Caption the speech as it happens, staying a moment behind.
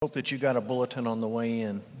Hope that you got a bulletin on the way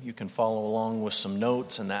in. You can follow along with some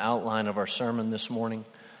notes and the outline of our sermon this morning.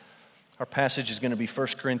 Our passage is going to be 1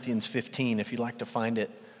 Corinthians 15, if you'd like to find it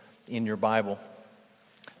in your Bible.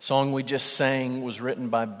 The song we just sang was written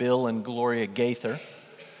by Bill and Gloria Gaither,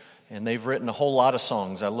 and they've written a whole lot of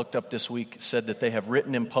songs. I looked up this week, it said that they have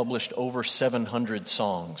written and published over 700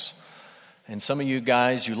 songs. And some of you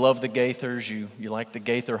guys, you love the Gaithers, you like the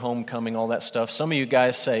Gaither homecoming, all that stuff. Some of you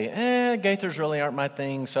guys say, Gaithers really aren't my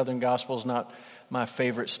thing. Southern gospel's not my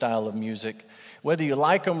favorite style of music. Whether you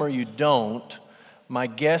like them or you don't, my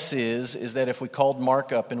guess is that if we called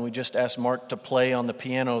Mark up and we just asked Mark to play on the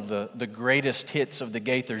piano the greatest hits of the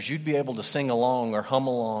Gaithers, you'd be able to sing along or hum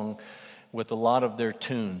along with a lot of their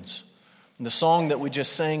tunes. And the song that we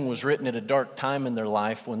just sang was written at a dark time in their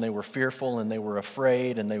life when they were fearful and they were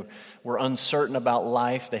afraid and they were uncertain about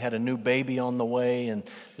life. They had a new baby on the way and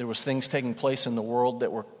there was things taking place in the world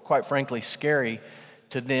that were quite frankly scary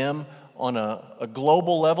to them on a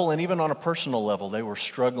global level and even on a personal level. They were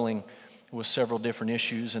struggling with several different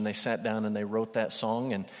issues and they sat down and they wrote that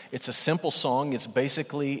song. And it's a simple song. It's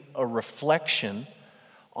basically a reflection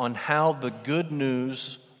on how the good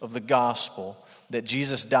news of the gospel that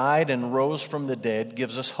Jesus died and rose from the dead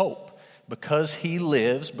gives us hope. Because he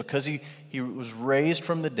lives, because he was raised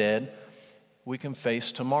from the dead, we can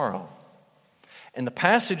face tomorrow. And the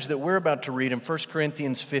passage that we're about to read in 1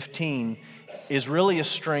 Corinthians 15 is really a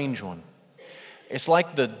strange one. It's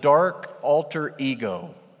like the dark alter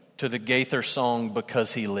ego to the Gaither song,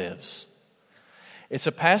 Because He Lives. It's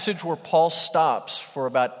a passage where Paul stops for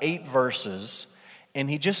about 8 verses and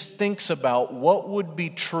he just thinks about what would be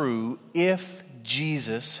true if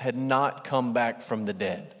Jesus had not come back from the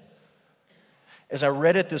dead. As I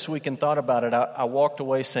read it this week and thought about it, I walked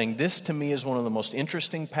away saying, this to me is one of the most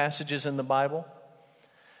interesting passages in the Bible.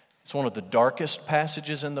 It's one of the darkest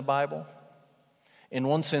passages in the Bible. In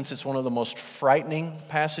one sense, it's one of the most frightening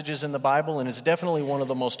passages in the Bible, and it's definitely one of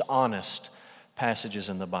the most honest passages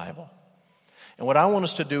in the Bible. And what I want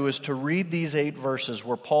us to do is to read these 8 verses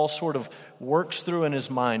where Paul sort of works through in his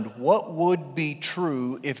mind what would be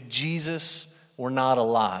true if Jesus were not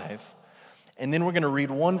alive. And then we're going to read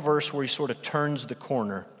one verse where he sort of turns the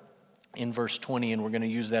corner in verse 20, and we're going to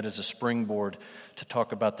use that as a springboard to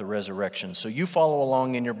talk about the resurrection. So you follow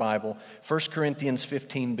along in your Bible, 1 Corinthians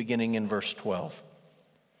 15, beginning in verse 12.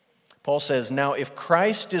 Paul says, "Now if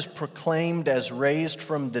Christ is proclaimed as raised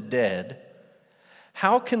from the dead,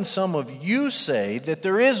 how can some of you say that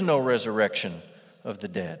there is no resurrection of the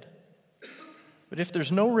dead? But if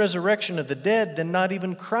there's no resurrection of the dead, then not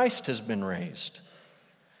even Christ has been raised.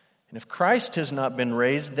 And if Christ has not been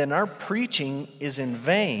raised, then our preaching is in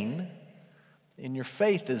vain, and your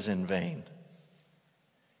faith is in vain.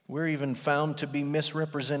 We're even found to be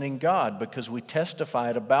misrepresenting God because we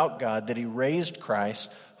testified about God that He raised Christ,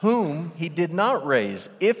 whom He did not raise,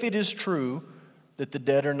 if it is true that the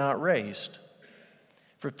dead are not raised.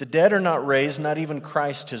 For if the dead are not raised, not even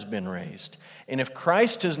Christ has been raised. And if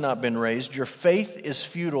Christ has not been raised, your faith is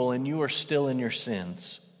futile and you are still in your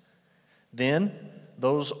sins. Then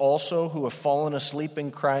those also who have fallen asleep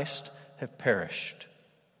in Christ have perished.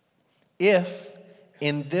 If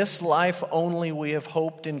in this life only we have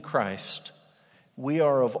hoped in Christ, we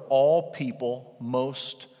are of all people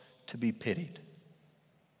most to be pitied.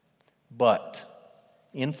 But,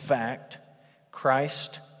 in fact,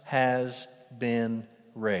 Christ has been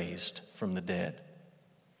raised from the dead,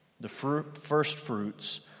 the first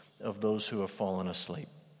fruits of those who have fallen asleep."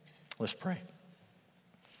 Let's pray.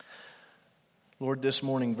 Lord, this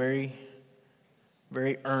morning, very,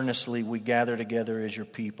 very earnestly, we gather together as your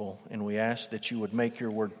people, and we ask that you would make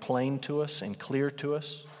your word plain to us and clear to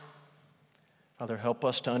us. Father, help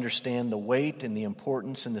us to understand the weight and the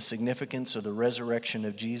importance and the significance of the resurrection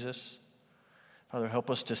of Jesus. Father, help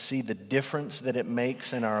us to see the difference that it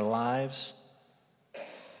makes in our lives.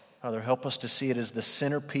 Father, help us to see it as the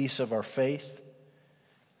centerpiece of our faith.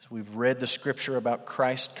 As we've read the scripture about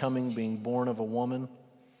Christ coming, being born of a woman.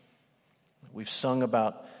 We've sung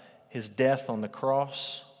about His death on the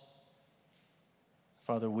cross.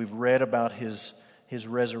 Father, we've read about His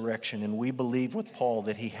resurrection, and we believe with Paul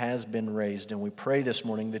that He has been raised. And we pray this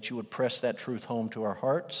morning that you would press that truth home to our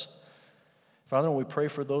hearts. Father, we pray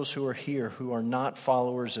for those who are here who are not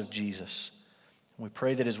followers of Jesus. We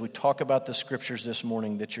pray that as we talk about the scriptures this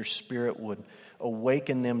morning, that your Spirit would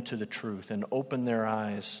awaken them to the truth and open their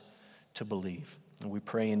eyes to believe. And we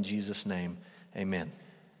pray in Jesus' name, amen.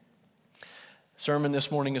 Sermon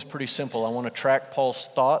this morning is pretty simple. I want to track Paul's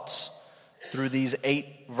thoughts through these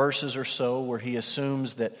 8 verses or so where he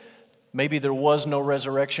assumes that Maybe there was no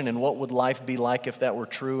resurrection, and what would life be like if that were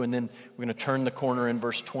true? And then we're going to turn the corner in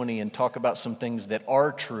verse 20 and talk about some things that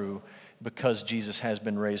are true because Jesus has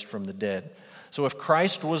been raised from the dead. So if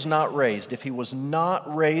Christ was not raised, if he was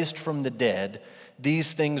not raised from the dead,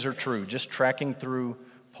 these things are true. Just tracking through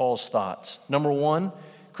Paul's thoughts. Number one,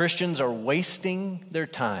 Christians are wasting their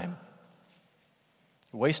time.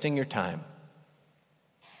 Wasting your time.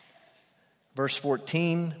 Verse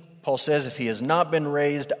 14, Paul says, if he has not been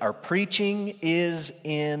raised, our preaching is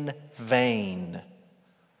in vain.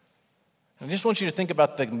 I just want you to think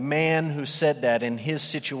about the man who said that in his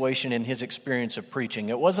situation, in his experience of preaching.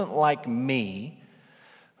 It wasn't like me,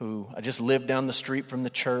 who I just lived down the street from the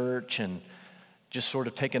church and just sort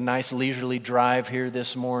of take a nice leisurely drive here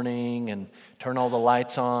this morning and turn all the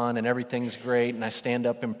lights on and everything's great and I stand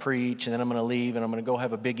up and preach and then I'm going to leave and I'm going to go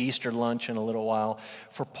have a big Easter lunch in a little while.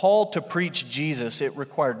 For Paul to preach Jesus, it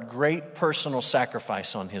required great personal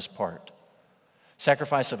sacrifice on his part.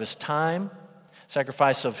 Sacrifice of his time,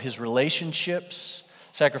 sacrifice of his relationships,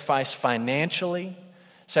 sacrifice financially,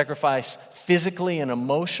 sacrifice physically and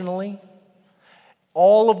emotionally.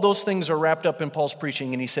 All of those things are wrapped up in Paul's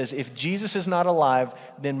preaching, and he says, if Jesus is not alive,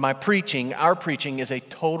 then my preaching, our preaching, is a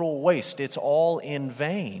total waste. It's all in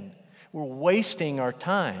vain. We're wasting our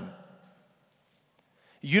time.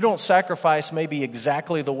 You don't sacrifice maybe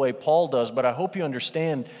exactly the way Paul does, but I hope you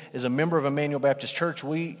understand, as a member of Emmanuel Baptist Church,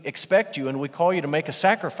 we expect you and we call you to make a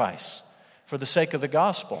sacrifice for the sake of the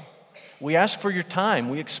gospel. We ask for your time.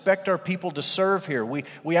 We expect our people to serve here.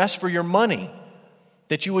 We ask for your money,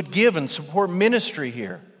 that you would give and support ministry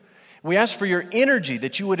here. We ask for your energy,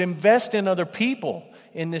 that you would invest in other people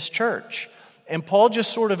in this church. And Paul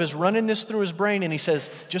just sort of is running this through his brain, and he says,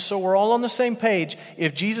 just so we're all on the same page,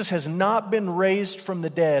 if Jesus has not been raised from the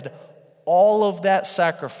dead, all of that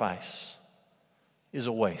sacrifice is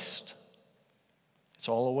a waste. It's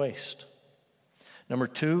all a waste. Number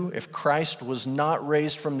two, if Christ was not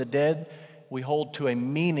raised from the dead, we hold to a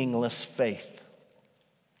meaningless faith.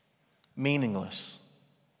 Meaningless.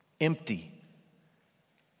 Empty.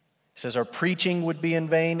 He says our preaching would be in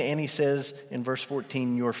vain, and he says in verse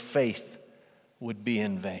 14, your faith would be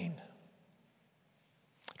in vain.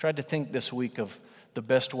 I tried to think this week of the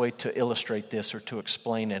best way to illustrate this or to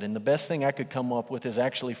explain it, and the best thing I could come up with is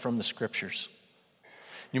actually from the Scriptures.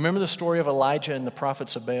 You remember the story of Elijah and the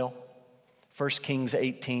prophets of Baal? 1 Kings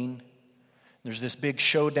 18. There's this big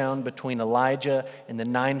showdown between Elijah and the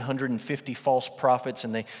 950 false prophets,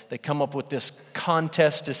 and they come up with this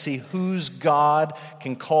contest to see whose God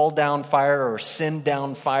can call down fire or send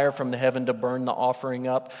down fire from the heaven to burn the offering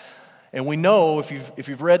up. And we know, if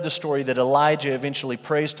you've read the story, that Elijah eventually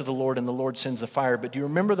prays to the Lord and the Lord sends the fire. But do you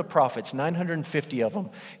remember the prophets? 950 of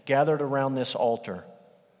them gathered around this altar.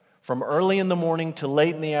 From early in the morning to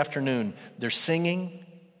late in the afternoon, they're singing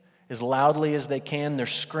as loudly as they can. They're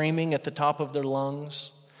screaming at the top of their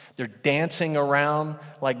lungs. They're dancing around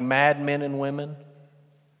like mad men and women.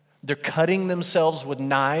 They're cutting themselves with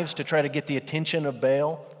knives to try to get the attention of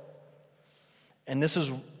Baal. And this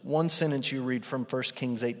is one sentence you read from 1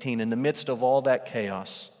 Kings 18. In the midst of all that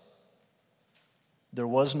chaos, there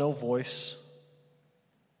was no voice.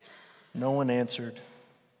 No one answered.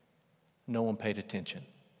 No one paid attention.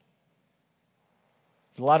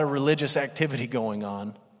 There's a lot of religious activity going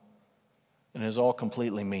on, and it's all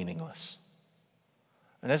completely meaningless.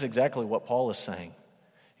 And that's exactly what Paul is saying.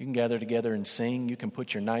 You can gather together and sing. You can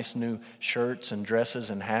put your nice new shirts and dresses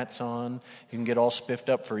and hats on. You can get all spiffed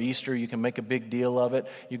up for Easter. You can make a big deal of it.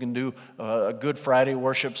 You can do a Good Friday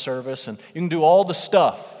worship service, and you can do all the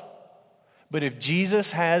stuff. But if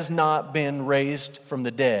Jesus has not been raised from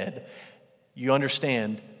the dead, you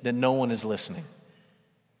understand that no one is listening.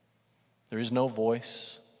 There is no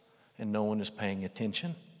voice, and no one is paying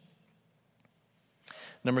attention.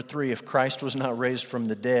 Number three, if Christ was not raised from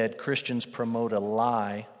the dead, Christians promote a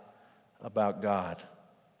lie about God.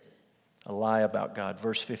 A lie about God.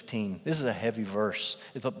 Verse 15. This is a heavy verse.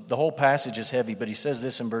 The whole passage is heavy, but he says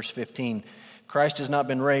this in verse 15. Christ has not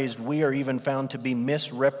been raised. We are even found to be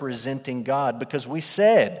misrepresenting God because we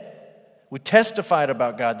testified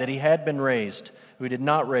about God that he had been raised. We did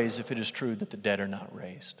not raise if it is true that the dead are not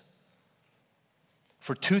raised.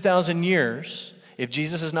 For 2,000 years, if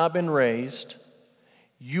Jesus has not been raised,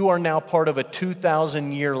 you are now part of a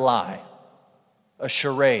 2,000-year lie, a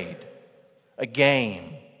charade, a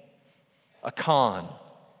game, a con.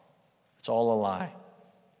 It's all a lie.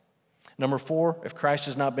 Number four, if Christ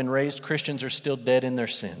has not been raised, Christians are still dead in their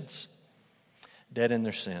sins. Dead in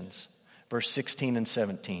their sins. Verse 16 and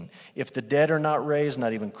 17. If the dead are not raised,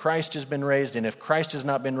 not even Christ has been raised. And if Christ has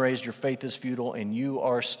not been raised, your faith is futile and you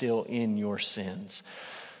are still in your sins.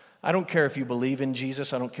 I don't care if you believe in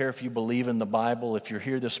Jesus. I don't care if you believe in the Bible. If you're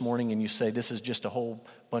here this morning and you say, this is just a whole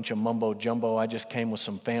bunch of mumbo jumbo, I just came with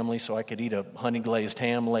some family so I could eat a honey glazed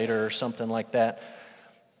ham later or something like that.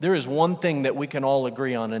 There is one thing that we can all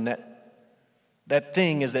agree on, and that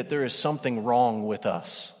thing is that there is something wrong with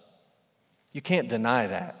us. You can't deny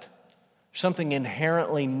that. There's something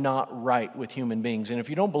inherently not right with human beings. And if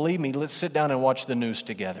you don't believe me, let's sit down and watch the news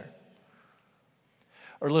together.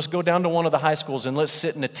 Or let's go down to one of the high schools and let's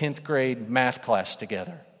sit in a 10th grade math class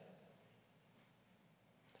together.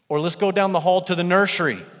 Or let's go down the hall to the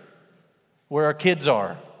nursery where our kids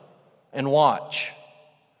are and watch.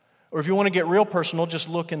 Or if you want to get real personal, just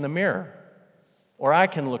look in the mirror. Or I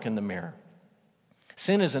can look in the mirror.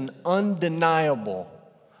 Sin is an undeniable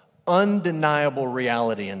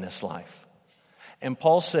reality in this life. And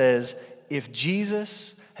Paul says, if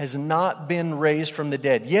Jesus has not been raised from the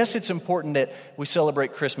dead. Yes, it's important that we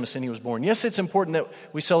celebrate Christmas and he was born. Yes, it's important that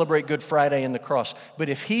we celebrate Good Friday and the cross. But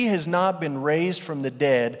if he has not been raised from the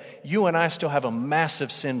dead, you and I still have a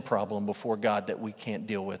massive sin problem before God that we can't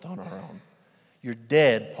deal with on our own. You're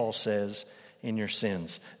dead, Paul says, in your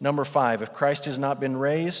sins. Number 5, if Christ has not been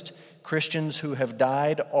raised, Christians who have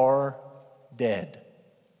died are dead.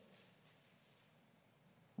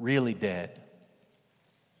 Really dead.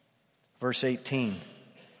 Verse 18.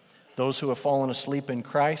 Those who have fallen asleep in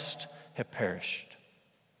Christ have perished.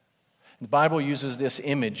 The Bible uses this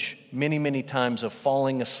image many, many times of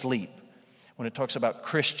falling asleep. When it talks about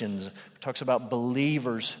Christians, it talks about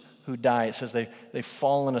believers who die. It says they've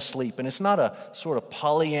fallen asleep. And it's not a sort of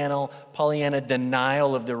Pollyanna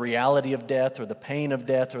denial of the reality of death or the pain of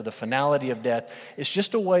death or the finality of death. It's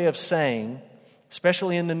just a way of saying,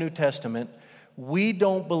 especially in the New Testament, we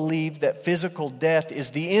don't believe that physical death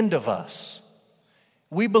is the end of us.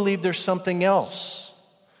 We believe there's something else,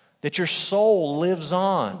 that your soul lives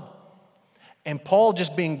on. And Paul,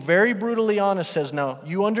 just being very brutally honest, says, no,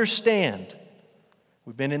 you understand.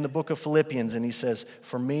 We've been in the book of Philippians, and he says,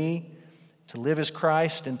 for me, to live is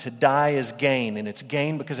Christ and to die is gain. And it's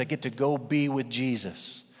gain because I get to go be with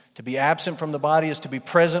Jesus. To be absent from the body is to be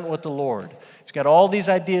present with the Lord. He's got all these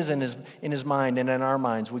ideas in his mind and in our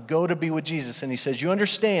minds. We go to be with Jesus. And he says, you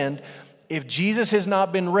understand, if Jesus has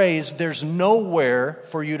not been raised, there's nowhere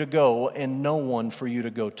for you to go and no one for you to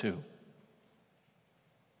go to.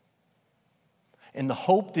 And the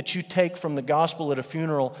hope that you take from the gospel at a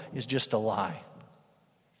funeral is just a lie.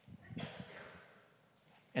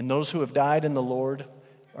 And those who have died in the Lord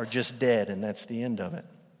are just dead, and that's the end of it.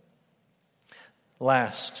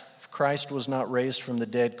 Last, if Christ was not raised from the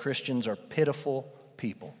dead, Christians are pitiful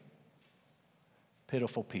people.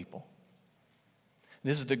 Pitiful people.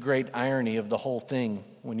 This is the great irony of the whole thing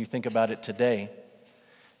when you think about it today.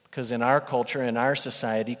 Because in our culture, in our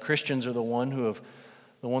society, Christians are the ones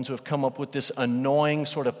who have come up with this annoying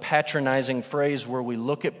sort of patronizing phrase where we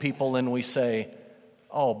look at people and we say,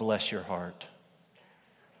 oh, bless your heart.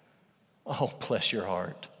 Oh, bless your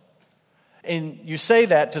heart. And you say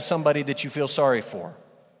that to somebody that you feel sorry for,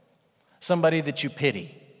 somebody that you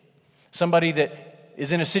pity, somebody that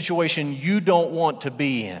is in a situation you don't want to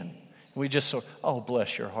be in. We just sort of, oh,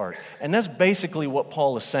 bless your heart. And that's basically what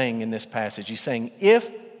Paul is saying in this passage. He's saying,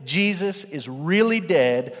 if Jesus is really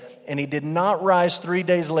dead and he did not rise 3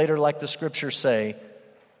 days later like the scriptures say,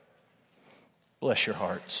 bless your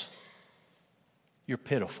hearts. You're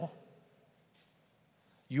pitiful.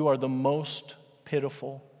 You are the most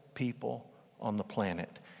pitiful people on the planet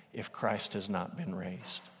if Christ has not been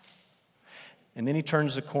raised. And then he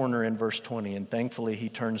turns the corner in verse 20, and thankfully he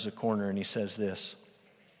turns the corner and he says this,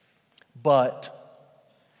 but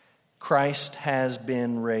Christ has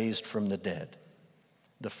been raised from the dead,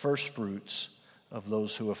 the first fruits of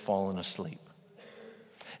those who have fallen asleep.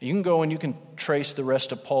 You can go and you can trace the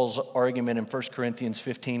rest of Paul's argument in 1 Corinthians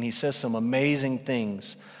 15. He says some amazing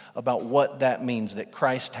things about what that means, that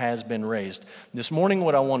Christ has been raised. This morning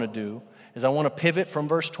what I want to do is I want to pivot from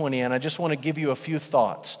verse 20, and I just want to give you a few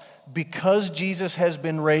thoughts. Because Jesus has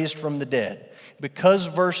been raised from the dead, because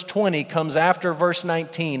verse 20 comes after verse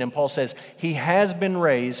 19, and Paul says, he has been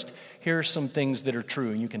raised, here are some things that are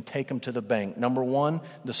true, and you can take them to the bank. Number 1,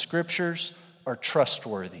 the scriptures are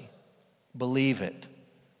trustworthy. Believe it.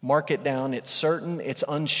 Mark it down. It's certain. It's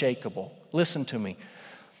unshakable. Listen to me.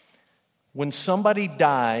 When somebody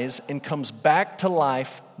dies and comes back to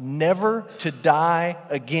life, never to die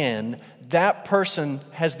again, that person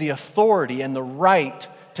has the authority and the right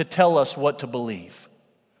to tell us what to believe.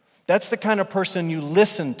 That's the kind of person you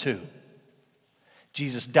listen to.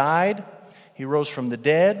 Jesus died. He rose from the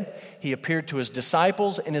dead. He appeared to his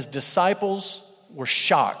disciples, and his disciples were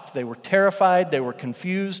shocked. They were terrified. They were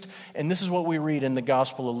confused. And this is what we read in the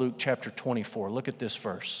Gospel of Luke chapter 24. Look at this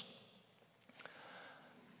verse.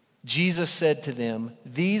 Jesus said to them,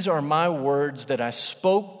 "These are my words that I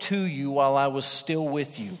spoke to you while I was still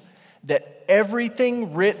with you, that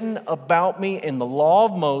everything written about me in the law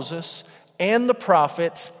of Moses and the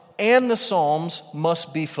prophets and the Psalms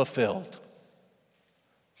must be fulfilled."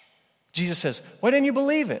 Jesus says, why didn't you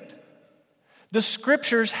believe it? The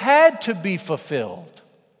scriptures had to be fulfilled.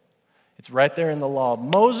 It's right there in the law of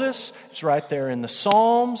Moses. It's right there in the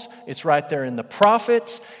Psalms. It's right there in the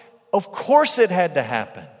prophets. Of course it had to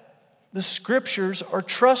happen. The scriptures are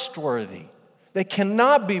trustworthy. They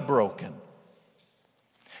cannot be broken.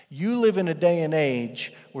 You live in a day and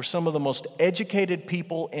age where some of the most educated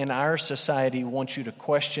people in our society want you to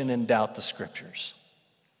question and doubt the scriptures.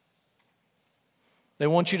 They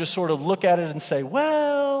want you to sort of look at it and say,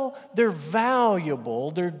 well, they're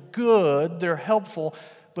valuable, they're good, they're helpful,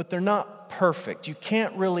 but they're not perfect. You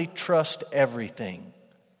can't really trust everything.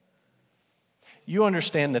 You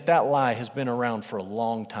understand that that lie has been around for a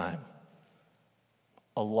long time.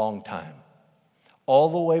 A long time. All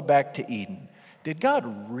the way back to Eden. Did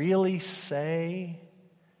God really say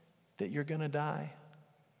that you're going to die?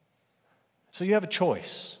 So you have a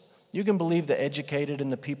choice. You can believe the educated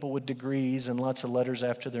and the people with degrees and lots of letters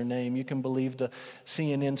after their name. You can believe the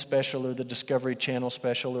CNN special or the Discovery Channel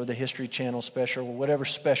special or the History Channel special or whatever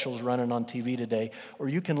special's running on TV today. Or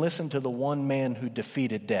you can listen to the one man who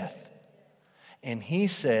defeated death. And he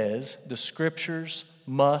says the scriptures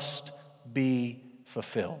must be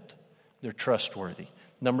fulfilled. They're trustworthy.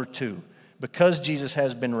 Number two, because Jesus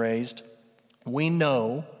has been raised, we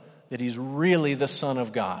know that he's really the Son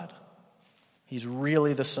of God. He's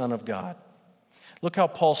really the Son of God. Look how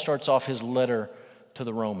Paul starts off his letter to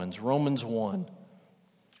the Romans. Romans 1.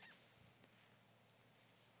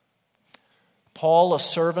 Paul, a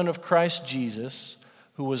servant of Christ Jesus,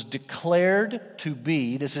 who was declared to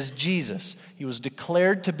be, this is Jesus, he was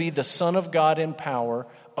declared to be the Son of God in power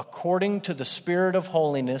according to the Spirit of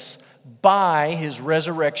holiness by his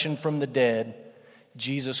resurrection from the dead,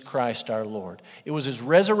 Jesus Christ our Lord. It was his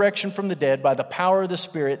resurrection from the dead by the power of the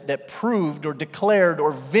Spirit that proved or declared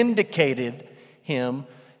or vindicated him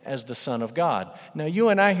as the Son of God. Now, you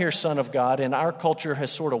and I hear Son of God, and our culture has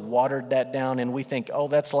sort of watered that down, and we think, oh,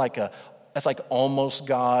 that's like almost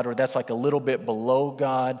God, or that's like a little bit below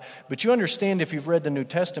God. But you understand, if you've read the New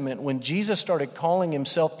Testament, when Jesus started calling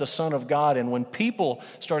himself the Son of God, and when people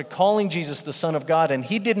started calling Jesus the Son of God, and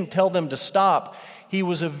he didn't tell them to stop, he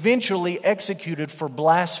was eventually executed for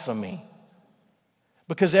blasphemy.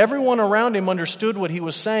 Because everyone around him understood what he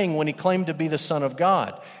was saying when he claimed to be the Son of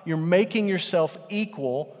God. You're making yourself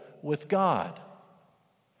equal with God.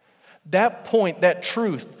 That point, that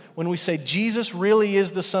truth, when we say Jesus really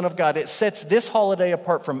is the Son of God, it sets this holiday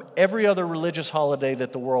apart from every other religious holiday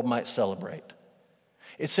that the world might celebrate.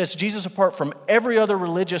 It sets Jesus apart from every other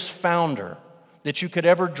religious founder that you could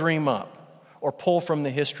ever dream up or pull from the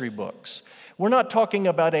history books. We're not talking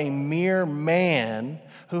about a mere man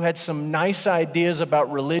who had some nice ideas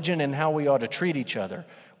about religion and how we ought to treat each other.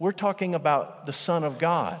 We're talking about the Son of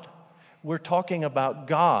God. We're talking about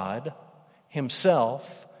God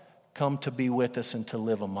himself come to be with us and to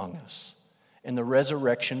live among us. And the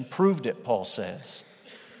resurrection proved it, Paul says.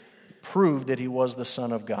 Proved that he was the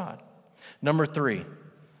Son of God. Number 3,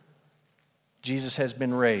 Jesus has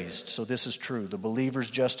been raised, so this is true. The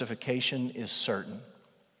believer's justification is certain.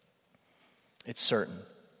 It's certain.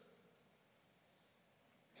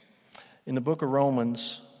 In the book of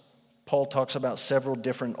Romans, Paul talks about several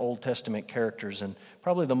different Old Testament characters, and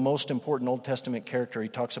probably the most important Old Testament character he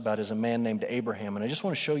talks about is a man named Abraham. And I just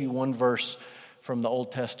want to show you one verse from the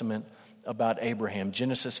Old Testament about Abraham.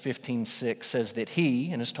 Genesis 15:6 says that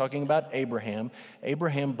he, and it's talking about Abraham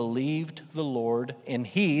believed the Lord, and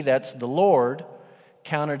he, that's the Lord,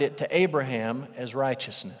 counted it to Abraham as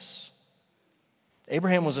righteousness.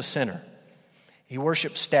 Abraham was a sinner. He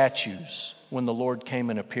worshiped statues when the Lord came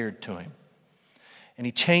and appeared to him. And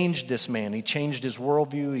he changed this man. He changed his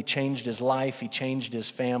worldview. He changed his life. He changed his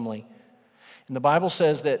family. And the Bible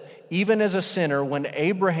says that even as a sinner, when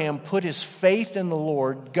Abraham put his faith in the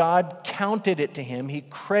Lord, God counted it to him. He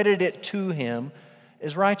credited it to him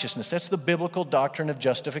as righteousness. That's the biblical doctrine of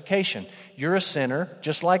justification. You're a sinner,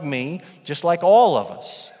 just like me, just like all of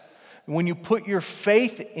us. When you put your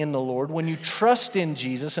faith in the Lord, when you trust in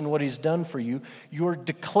Jesus and what he's done for you, you're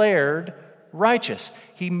declared righteous.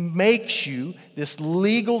 He makes you, this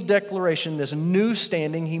legal declaration, this new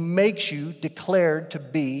standing, he makes you declared to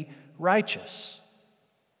be righteous.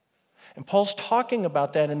 And Paul's talking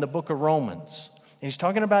about that in the book of Romans. And he's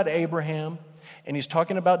talking about Abraham, And he's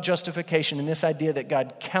talking about justification and this idea that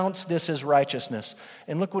God counts this as righteousness.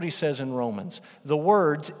 And look what he says in Romans. The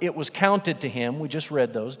words, it was counted to him, we just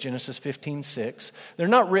read those, Genesis 15:6. They're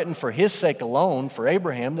not written for his sake alone, for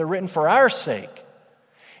Abraham. They're written for our sake.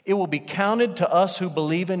 It will be counted to us who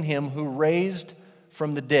believe in him who raised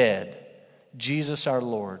from the dead Jesus our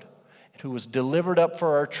Lord, who was delivered up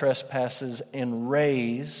for our trespasses and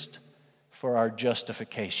raised for our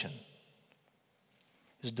justification.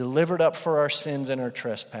 He was delivered up for our sins and our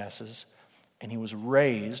trespasses, and he was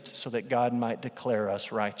raised so that God might declare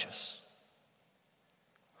us righteous.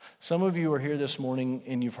 Some of you are here this morning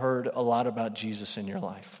and you've heard a lot about Jesus in your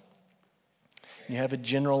life. You have a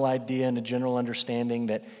general idea and a general understanding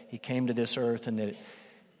that he came to this earth and that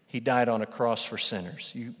he died on a cross for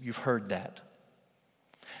sinners. You've heard that.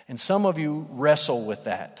 And some of you wrestle with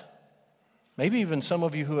that. Maybe even some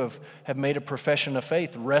of you who have made a profession of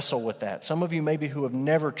faith wrestle with that. Some of you maybe who have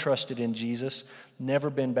never trusted in Jesus, never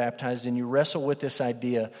been baptized, and you wrestle with this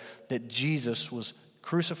idea that Jesus was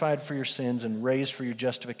crucified for your sins and raised for your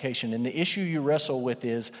justification. And the issue you wrestle with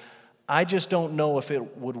is, I just don't know if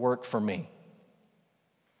it would work for me.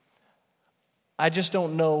 I just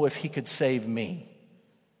don't know if he could save me.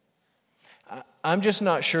 I'm just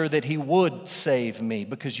not sure that he would save me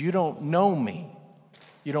because you don't know me.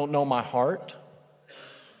 You don't know my heart.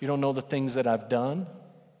 You don't know the things that I've done.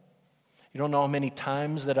 You don't know how many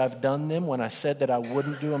times that I've done them when I said that I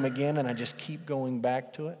wouldn't do them again and I just keep going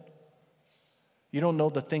back to it. You don't know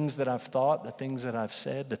the things that I've thought, the things that I've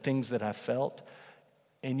said, the things that I've felt.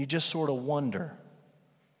 And you just sort of wonder,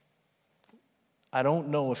 I don't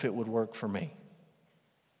know if it would work for me.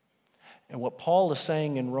 And what Paul is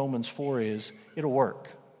saying in Romans 4 is, it'll work.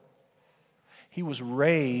 He was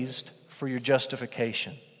raised for your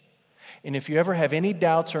justification. And if you ever have any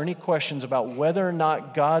doubts or any questions about whether or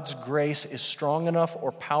not God's grace is strong enough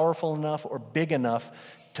or powerful enough or big enough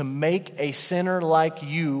to make a sinner like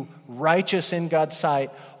you righteous in God's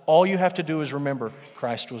sight, all you have to do is remember,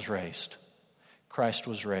 Christ was raised. Christ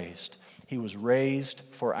was raised. He was raised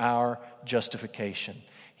for our justification.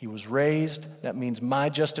 He was raised. That means my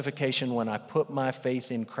justification when I put my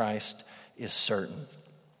faith in Christ is certain.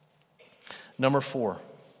 Number 4,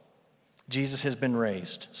 Jesus has been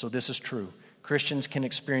raised. So this is true. Christians can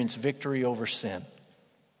experience victory over sin.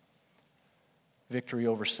 Victory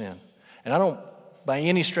over sin. And I don't, by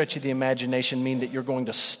any stretch of the imagination, mean that you're going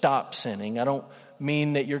to stop sinning. I don't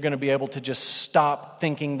mean that you're going to be able to just stop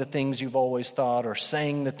thinking the things you've always thought or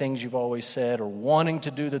saying the things you've always said or wanting to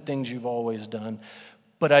do the things you've always done.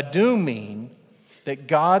 But I do mean that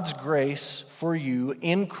God's grace for you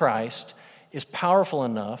in Christ is powerful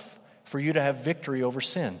enough for you to have victory over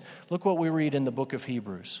sin. Look what we read in the book of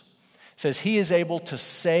Hebrews. It says, He is able to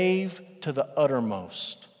save to the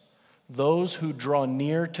uttermost those who draw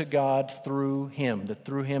near to God through Him. That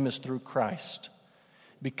through Him is through Christ.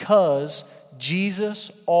 Because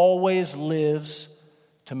Jesus always lives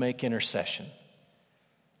to make intercession.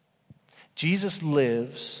 Jesus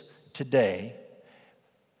lives today.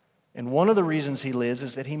 And one of the reasons He lives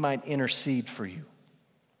is that He might intercede for you.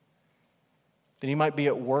 That He might be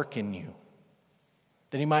at work in you.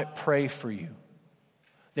 That He might pray for you.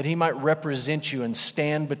 That He might represent you and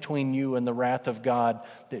stand between you and the wrath of God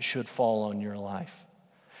that should fall on your life.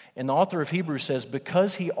 And the author of Hebrews says,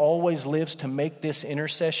 because He always lives to make this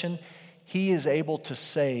intercession, He is able to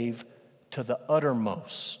save to the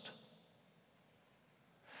uttermost.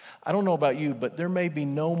 I don't know about you, but there may be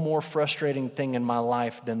no more frustrating thing in my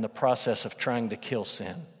life than the process of trying to kill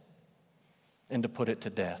sin and to put it to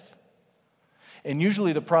death. And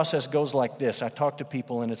usually the process goes like this. I talk to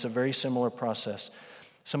people and it's a very similar process.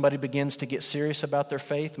 Somebody begins to get serious about their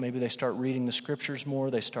faith. Maybe they start reading the scriptures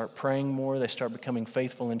more. They start praying more. They start becoming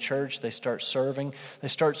faithful in church. They start serving. They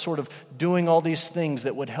start sort of doing all these things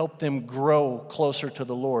that would help them grow closer to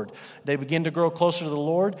the Lord. They begin to grow closer to the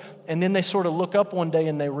Lord, and then they sort of look up one day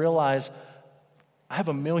and they realize, I have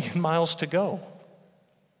 1,000,000 miles to go.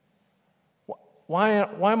 Why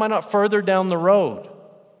am I not further down the road?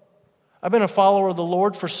 I've been a follower of the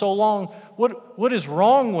Lord for so long. What is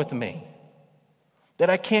wrong with me? That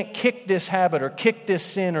I can't kick this habit or kick this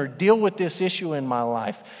sin or deal with this issue in my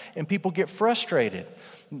life. And people get frustrated.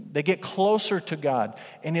 They get closer to God.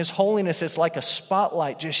 And His holiness is like a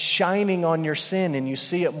spotlight just shining on your sin and you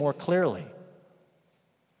see it more clearly.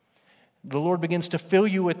 The Lord begins to fill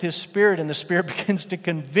you with His Spirit and the Spirit begins to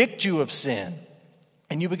convict you of sin.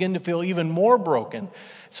 And you begin to feel even more broken.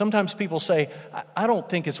 Sometimes people say, I don't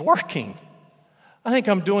think it's working. I think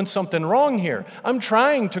I'm doing something wrong here. I'm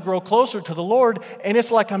trying to grow closer to the Lord, and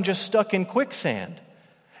it's like I'm just stuck in quicksand.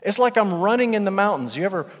 It's like I'm running in the mountains.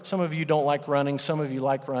 Some of you don't like running, some of you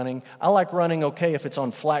like running. I like running okay if it's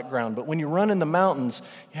on flat ground, but when you run in the mountains,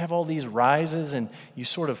 you have all these rises and you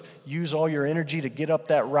sort of use all your energy to get up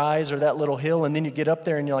that rise or that little hill, and then you get up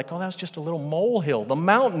there and you're like, oh, that's just a little molehill. The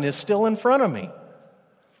mountain is still in front of me.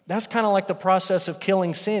 That's kind of like the process of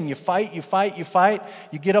killing sin. You fight,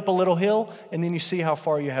 you get up a little hill, and then you see how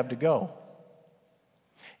far you have to go.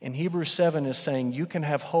 And Hebrews 7 is saying you can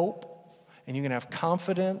have hope and you can have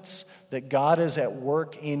confidence that God is at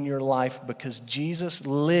work in your life because Jesus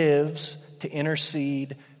lives to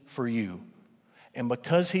intercede for you. And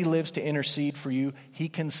because he lives to intercede for you, he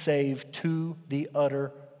can save to the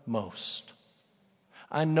uttermost.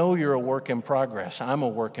 I know you're a work in progress. I'm a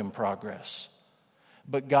work in progress.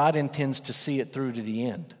 But God intends to see it through to the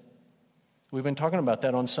end. We've been talking about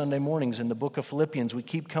that on Sunday mornings in the book of Philippians. We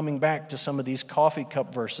keep coming back to some of these coffee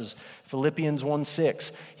cup verses. Philippians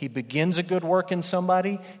 1:6. He begins a good work in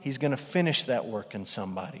somebody, he's going to finish that work in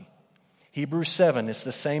somebody. Hebrews 7, it's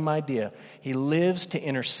the same idea. He lives to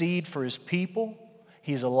intercede for his people.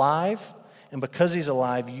 He's alive, and because he's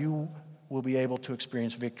alive, you will be able to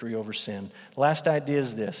experience victory over sin. The last idea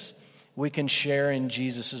is this. We can share in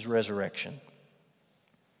Jesus' resurrection.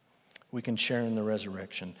 We can share in the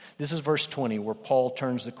resurrection. This is verse 20 where Paul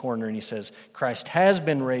turns the corner and he says, Christ has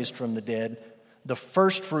been raised from the dead, the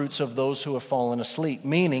first fruits of those who have fallen asleep,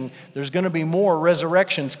 meaning there's going to be more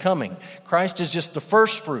resurrections coming. Christ is just the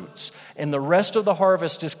first fruits, and the rest of the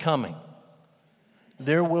harvest is coming.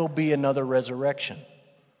 There will be another resurrection.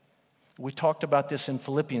 We talked about this in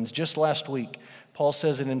Philippians just last week. Paul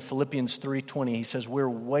says it in Philippians 3:20. He says, we're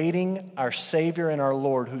waiting our Savior and our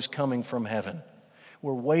Lord who's coming from heaven.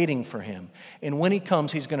 We're waiting for him. And when he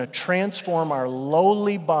comes, he's going to transform our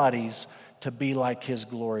lowly bodies to be like his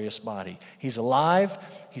glorious body. He's alive,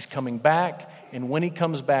 he's coming back, and when he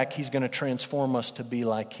comes back, he's going to transform us to be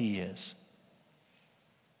like he is.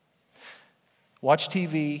 Watch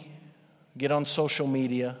TV, get on social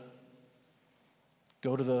media,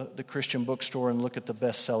 go to the Christian bookstore and look at the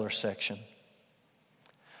bestseller section.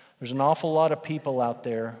 There's an awful lot of people out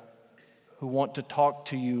there who want to talk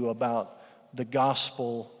to you about the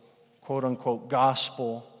gospel, quote unquote,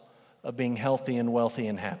 gospel of being healthy and wealthy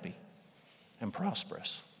and happy and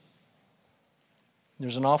prosperous.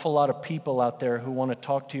 There's an awful lot of people out there who want to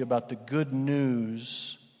talk to you about the good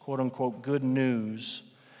news, quote unquote, good news,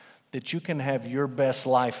 that you can have your best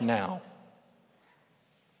life now.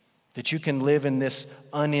 That you can live in this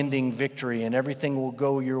unending victory and everything will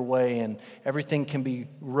go your way and everything can be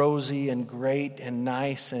rosy and great and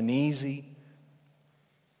nice and easy.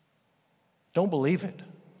 Don't believe it.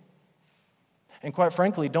 And quite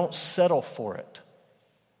frankly, don't settle for it.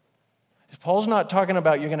 Paul's not talking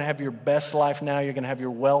about you're going to have your best life now, you're going to have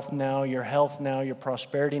your wealth now, your health now, your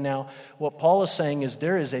prosperity now. What Paul is saying is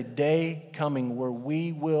there is a day coming where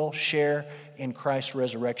we will share in Christ's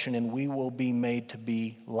resurrection and we will be made to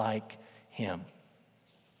be like him.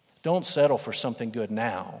 Don't settle for something good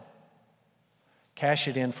now. Cash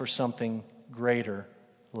it in for something greater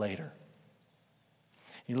later.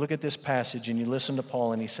 You look at this passage and you listen to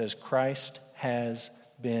Paul and he says, Christ has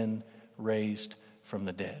been raised from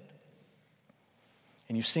the dead.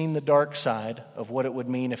 And you've seen the dark side of what it would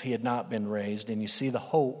mean if he had not been raised, and you see the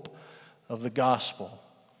hope of the gospel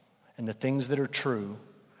and the things that are true,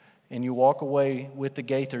 and you walk away with the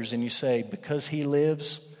Gaithers and you say, because he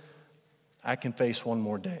lives, I can face one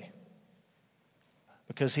more day.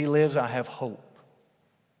 Because he lives, I have hope.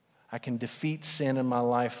 I can defeat sin in my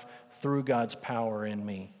life through God's power in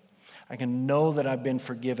me. I can know that I've been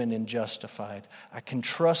forgiven and justified. I can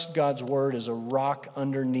trust God's word as a rock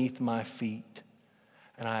underneath my feet.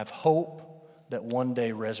 And I have hope that one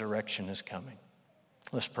day resurrection is coming.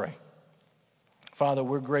 Let's pray. Father,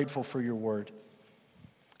 we're grateful for your word.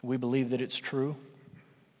 We believe that it's true.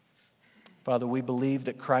 Father, we believe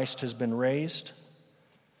that Christ has been raised.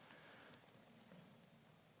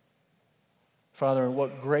 Father, and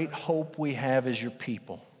what great hope we have as your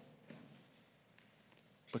people.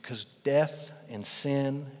 Because death and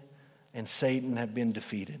sin and Satan have been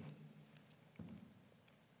defeated.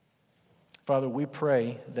 Father, we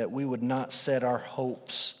pray that we would not set our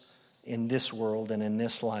hopes in this world and in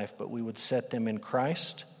this life, but we would set them in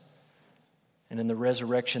Christ and in the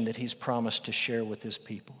resurrection that he's promised to share with his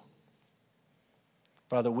people.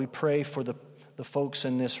 Father, we pray for the folks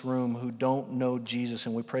in this room who don't know Jesus,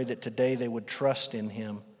 and we pray that today they would trust in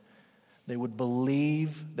him. They would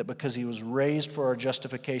believe that because he was raised for our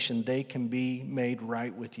justification, they can be made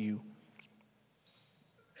right with you.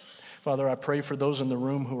 Father, I pray for those in the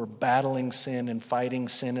room who are battling sin and fighting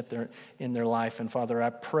sin in their life. And Father, I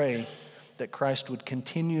pray that Christ would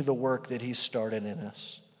continue the work that he's started in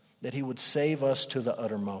us. that he would save us to the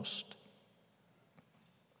uttermost.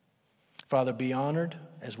 Father, be honored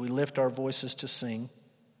as we lift our voices to sing,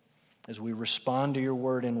 as we respond to your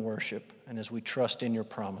word in worship, and as we trust in your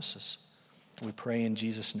promises. We pray in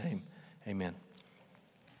Jesus' name, amen.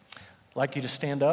 I'd like you to stand up.